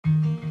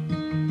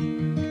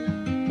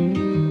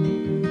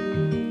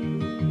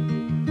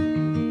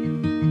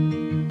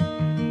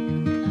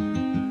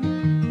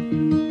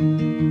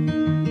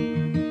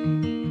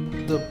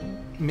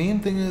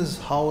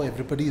how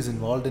everybody is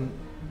involved in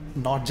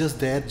not just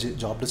their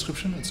job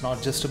description. It's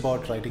not just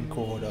about writing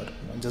code or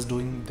just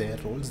doing their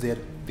roles.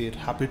 They're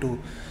happy to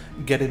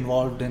get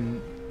involved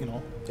in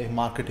a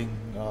marketing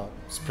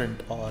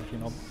sprint or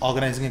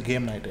organizing a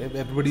game night.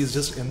 Everybody is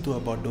just into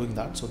about doing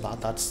that. So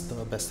that's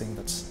the best thing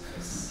that's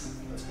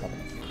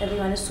happening.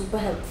 Everyone is super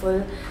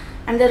helpful,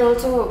 and they're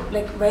also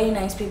like very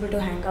nice people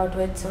to hang out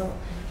with. So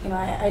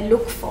I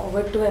look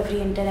forward to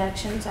every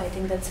interaction. So I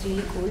think that's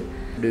really cool.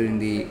 During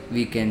the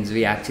weekends,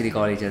 we actually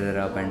call each other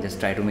up and just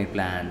try to make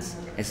plans.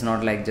 It's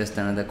not like just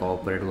another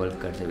corporate work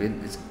culture.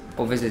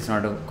 Obviously it's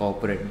not a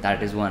corporate,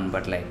 that is one,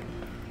 but like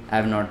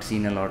I've not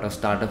seen a lot of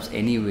startups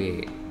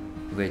anyway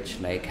which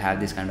like have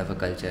this kind of a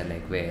culture,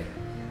 like where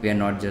we are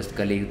not just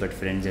colleagues but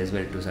friends as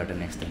well to a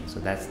certain extent.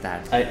 So that's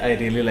that. I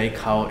really like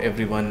how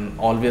everyone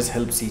always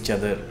helps each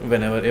other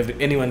whenever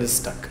anyone is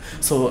stuck.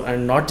 So,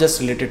 and not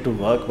just related to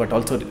work but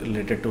also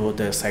related to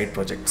their side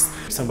projects.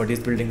 Somebody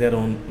is building their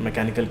own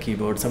mechanical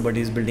keyboard,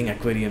 somebody is building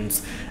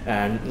aquariums,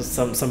 and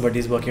somebody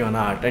is working on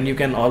art, and you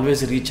can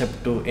always reach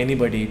up to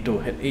anybody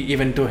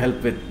even to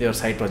help with your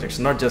side projects,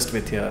 not just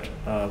with your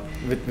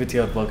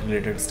work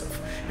related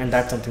stuff. And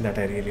that's something that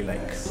I really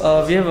like.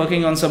 We are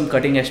working on some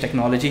cutting edge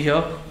technology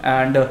here,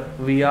 and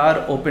we are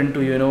open to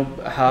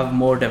have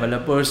more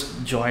developers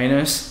join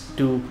us.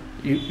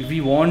 We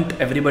want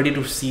everybody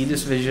to see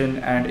this vision,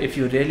 and if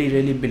you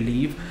really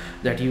believe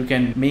that you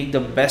can make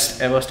the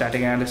best ever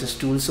static analysis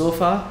tool so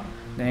far,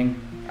 then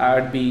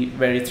I'd be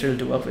very thrilled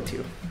to work with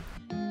you.